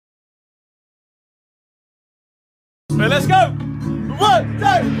Hey, let's go! 1, 2, 3,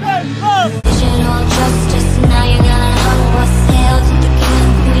 4! Digital justice, now you're gonna know what's held to the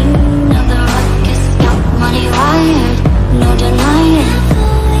queen of the ruckus. Got money wired, no denying. I've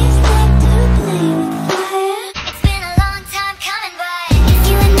always liked to play with fire. It's been a long time coming, but it's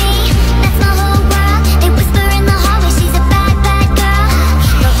you and me, that's my whole world. They whisper in the hallway, she's a bad, bad girl.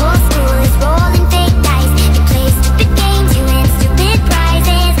 The whole school is rolling fake dice. They play stupid games, you win stupid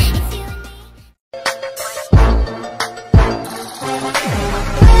prizes. It's you and me.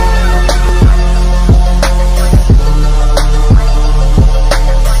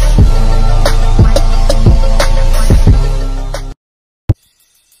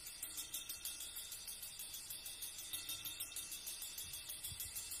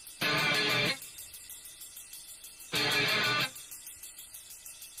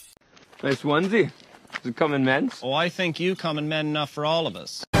 Nice onesie. Does it come in men's? Oh, I think you come in men enough for all of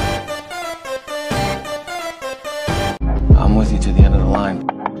us. I'm with you to the end of the line.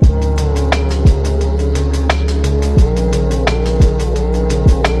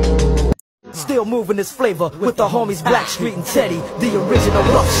 Still moving this flavor with the homies Blackstreet and Teddy, the original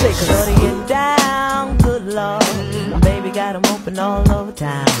rough shakers. Shutting it down, good lord. Baby got 'em open all over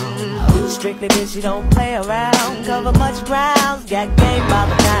town. Strictly bitch, you don't play around. Cover much ground, got game by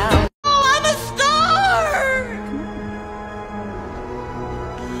the town. Oh, I'm a star!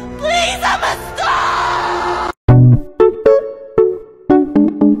 Please, I'm a star!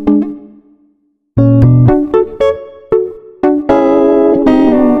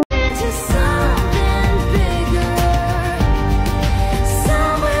 To something bigger.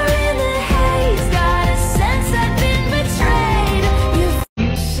 Somewhere in the haze, got a sense I've been betrayed. You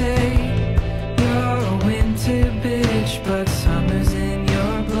say you're a winter bitch, but summer's in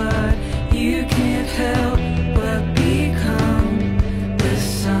your blood. You can't help but become the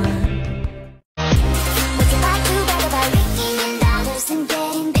sun. What if I do better by raking in dollars and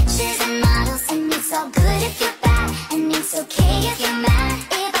getting bitches and models? And it's all good if you're bad, and it's okay if you're mad.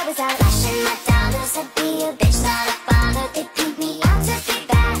 If I was out flashing my dollars, I'd be a bitch, not a bother. They paint me out to be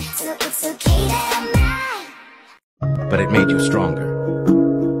bad, so it's okay that I'm mad. But it made you stronger.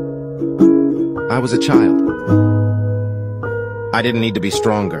 I was a child. I didn't need to be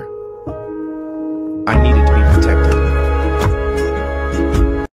stronger. I needed to be protected.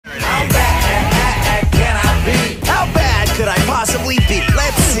 How bad can I be? How bad could I possibly be?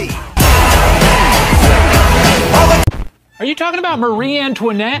 Let's see. Are you talking about Marie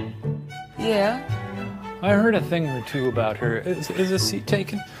Antoinette? Yeah. I heard a thing or two about her. Is a seat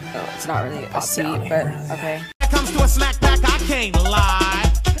taken? No, it's not really a seat, but okay. When it comes to a snack pack, I can't lie.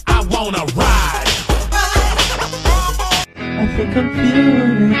 I wanna ride. I think I'm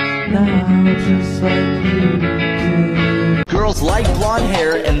feeling it now, just like you do. Girls like blonde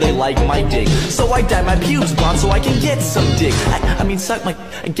hair and they like my dick, so I dye my pubes blonde so I can get some dick. I mean, suck my,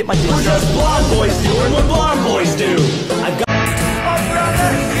 get my dick. We're just blonde boys doing what blonde boys do. I've got. Oh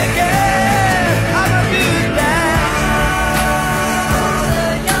brother, yeah, I'm a good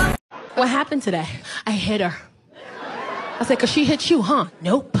man. What happened today? I hit her. I said, 'cause she hit you, huh?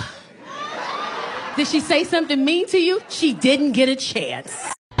 Nope. Did she say something mean to you? She didn't get a chance.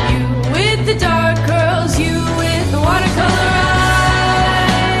 You with the dark curls, you with the watercolor eyes.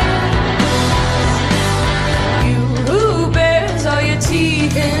 You who bears all your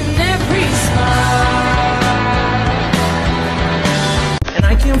teeth in every smile. And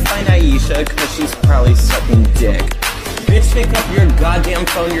I can't find Aisha because she's probably sucking dick. Bitch, pick up your goddamn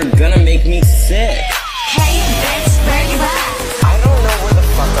phone, you're gonna make me sick. Hey, bitch, where you at? I don't know where the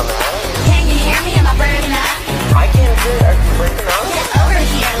fuck I'm at. Can you hear me? Am I burning up? I can't hear it. Are you breaking up? Get over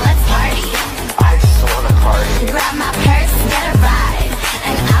here, let's party. I just wanna party. Grab my purse, get a ride,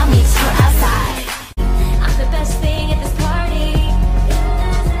 and I'll meet you outside. I'm the best thing at this party,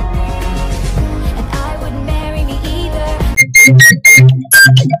 and I wouldn't marry me either.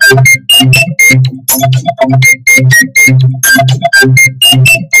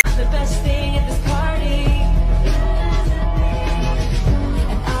 I'm the best thing at this party,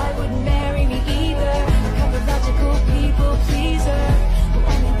 and I wouldn't marry me either. I'm a logical people pleaser, who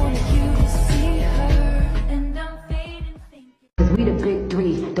only wanted you to see her, and I'm fading thinking. We the big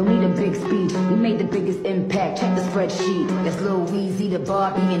three, don't need a big speech. We made the biggest impact, check the spreadsheet. That's Lil Weezy, the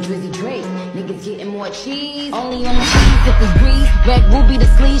Barbie, and Drizzy Drake. Niggas getting more cheese. Only on the cheese if it's breeze. Red ruby, the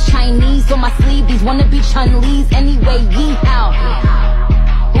sleeves, Chinese on my sleeve. These wanna be Chun-Lees anyway, yee out.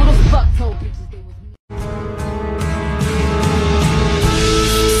 Who the fuck told bitches they was me?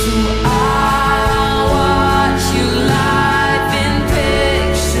 So I watch you live in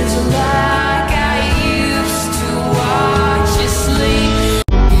pictures like I used to watch you sleep.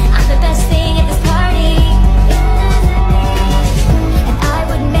 I'm the best thing at this party,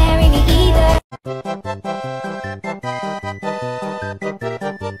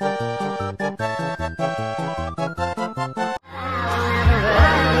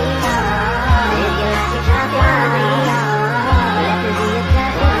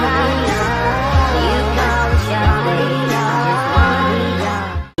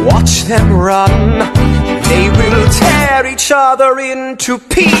 them run. They will tear each other into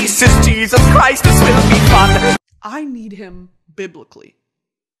pieces. Jesus Christ, this will be fun. I need him biblically.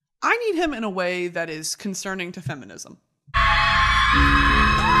 I need him in a way that is concerning to feminism.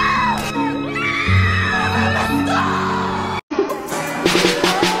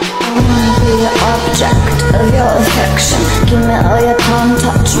 Be the object of your affection. Give me all your time,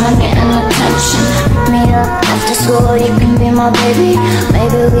 touch, money, and attention. Meet up after school, you can be my baby.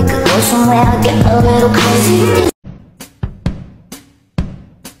 Maybe we could go somewhere, get a little crazy.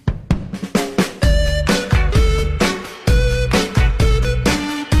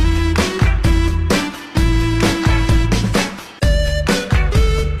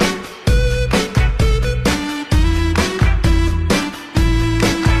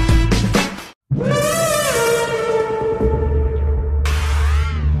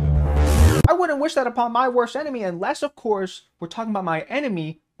 I wouldn't wish that upon my worst enemy, unless, of course, we're talking about my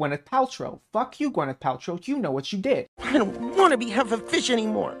enemy, Gwyneth Paltrow. Fuck you, Gwyneth Paltrow. You know what you did. I don't want to be half a fish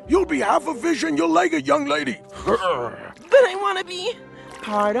anymore. You'll be half a fish and you'll like it, young lady. But I want to be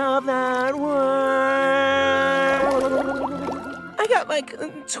part of that world. I got like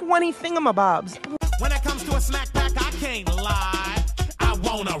 20 thingamabobs. When it comes to a snack pack, I can't lie. I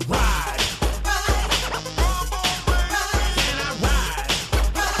wanna ride.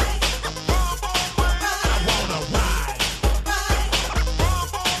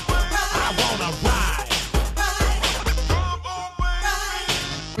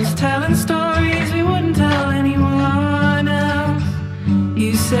 Telling stories we wouldn't tell anyone else.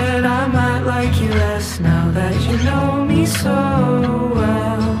 You said I might like you less now that you know me so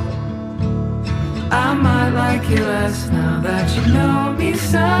well. I might like you less now that you know me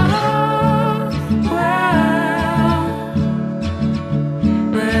so well.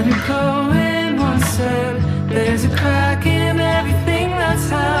 Leonard Cohen once said, there's a crack in everything, that's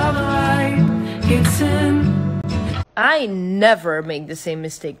how the light gets in. I never make the same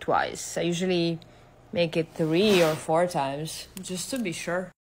mistake twice. I usually make it 3 or 4 times, just to be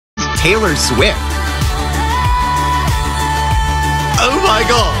sure. Taylor Swift. Oh my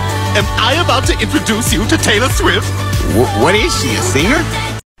god! Am I about to introduce you to Taylor Swift? What is she, a singer?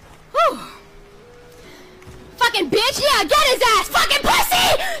 Whew. Fucking bitch, yeah, get his ass! Fucking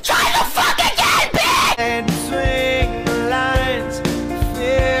pussy! Try the fuck again, bitch! And between the lines,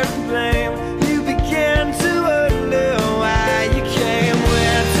 fear and blame, you began to wonder why you came.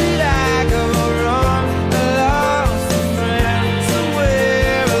 Where did I go wrong? I lost a friend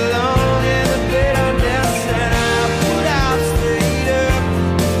somewhere alone in the bitterness, and I would have stayed up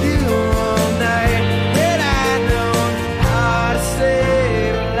with you all night. Had I known how to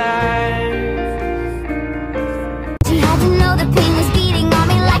save a life. She had to know the pain was beating on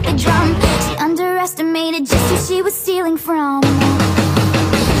me like a drum. She underestimated just who she was stealing from.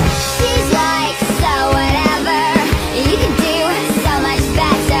 She's like, so whatever, you can do so much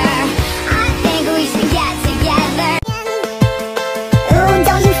better. I think we should get together. Ooh,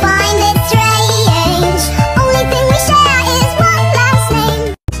 don't you find it strange? Only thing we share is one last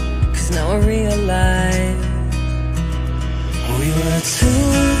name. 'Cause now I realize we were too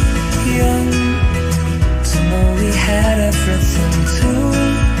young to know we had everything, too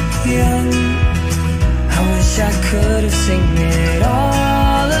young. I wish I could have seen it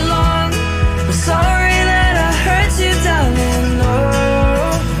all along. I'm sorry that I hurt you, darling. Oh,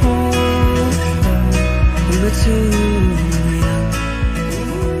 we were too young.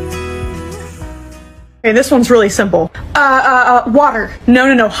 Okay, this one's really simple. Water.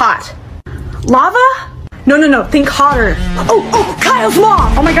 No, hot. Lava? No, think hotter. Oh, Kyle's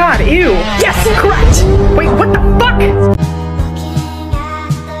mom! Oh my god, ew. Yes, correct! Wait, what the fuck?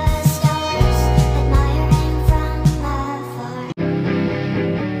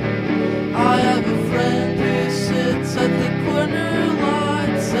 I have a friend who sits at the corner lot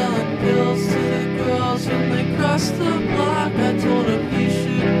selling pills to the girls when they cross the block. I told him he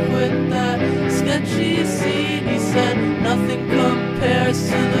should quit that sketchy scene. He said nothing compares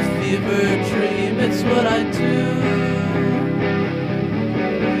to the fever dream. It's what I do.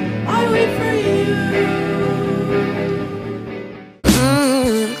 I wait for you.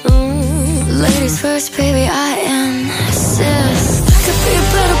 Ladies first, baby, I insist. I could be a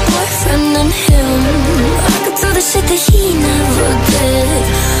better boyfriend than him. I could do the shit that he never did.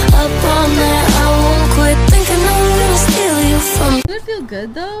 Up on that, I won't quit thinking I'm gonna steal you from. Does it feel good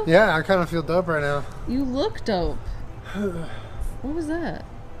though? Yeah, I kind of feel dope right now. You look dope. What was that?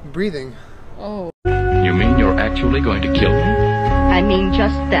 Breathing. Oh. You mean you're actually going to kill me? I mean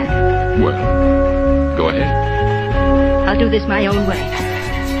just that. Well, go ahead. I'll do this my own way.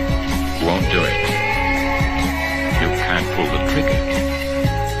 Won't do it. You can't pull the trigger.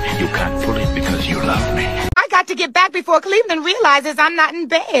 You can't pull it because you love me. I got to get back before Cleveland realizes I'm not in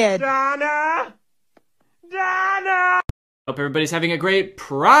bed. Donna! Donna! Hope everybody's having a great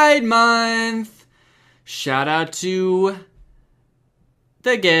Pride Month. Shout out to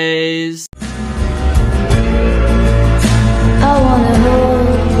the gays. I wanna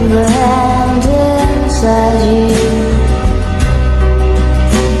hold the hand inside you.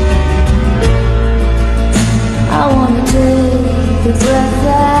 I wanna take the breath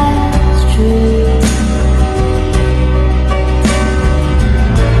that's true.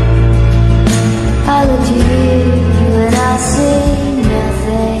 I look to you and I see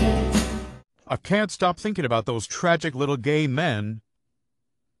nothing. I can't stop thinking about those tragic little gay men.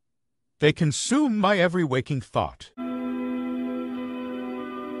 They consume my every waking thought.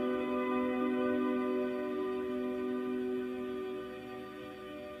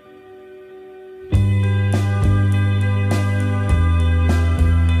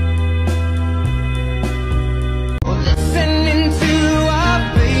 Listening to our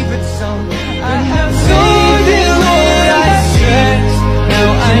favorite song. I have told you what I said. Now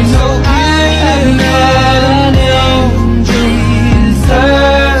I know I have never known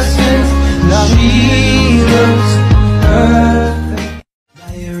Jesus since she looks perfect.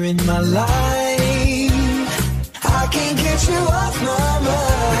 Now you're in my life. I can't get you off my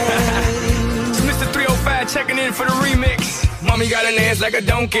mind. It's Mr. 305 checking in for the remix. Mommy got an ass like a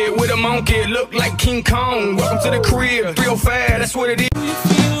donkey with a monkey, look like King Kong. Welcome to the crib, 305, that's what it is. You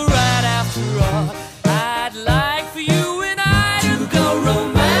feel right after all. I'd like for you and I to go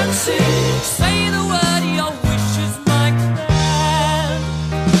romantic. Say the word, your wish is my command.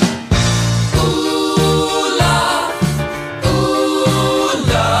 Ooh,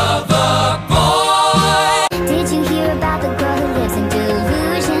 lover boy. Did you hear about the girl who lives in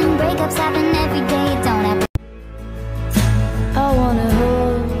delusion? Breakups happen every day, don't have to. I wanna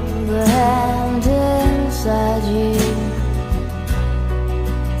hold the hand inside you.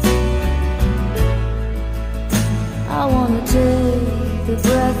 I wanna take the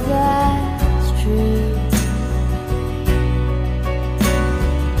breath that's true.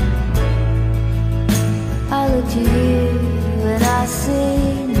 I look to you and I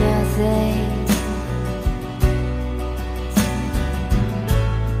see nothing.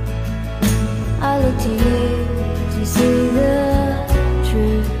 I look to you to see the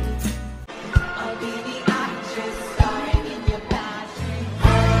truth. I'll be the actress starring in your bad dreams.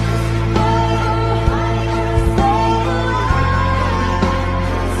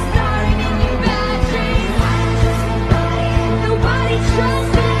 Starring in your bad dreams. Nobody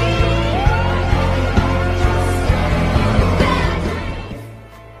trusts me.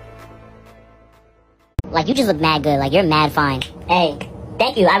 Like, you just look mad good. Like, you're mad fine. Hey,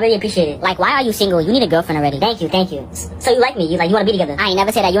 thank you. I really appreciate it. Like, why are you single? You need a girlfriend already. Thank you, thank you. So you like me? You want to be together? I ain't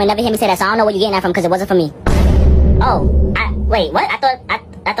never said that. You ain't never hear me say that, so I don't know where you getting that from, because it wasn't for me. Oh, wait, what? I thought,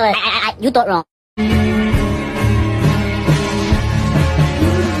 you thought wrong.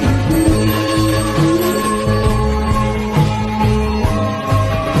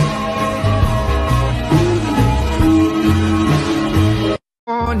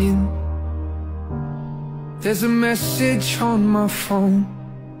 Morning. There's a message on my phone.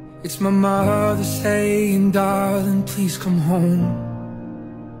 It's my mother saying, darling, please come home.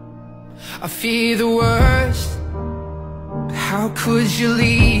 I fear the worst, but how could you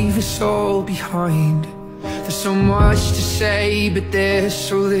leave us all behind? There's so much to say, but there's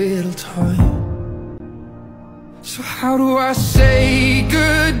so little time. So how do I say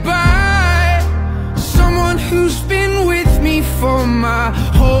goodbye? Someone who's been with me for my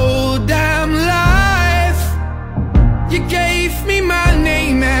whole damn life. You gave me my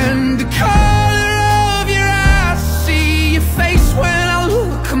name and the color of your eyes. See your face when I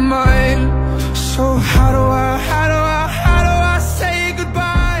look at mine. So how do I say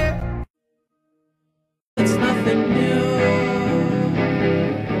goodbye? It's nothing new.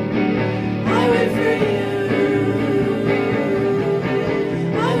 I wait for you.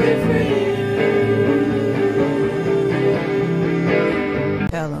 I wait for you.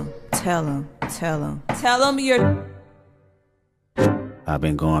 Tell him you're... I've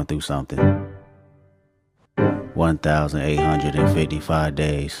been going through something. 1,855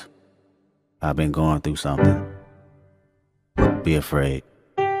 days. I've been going through something. Be afraid.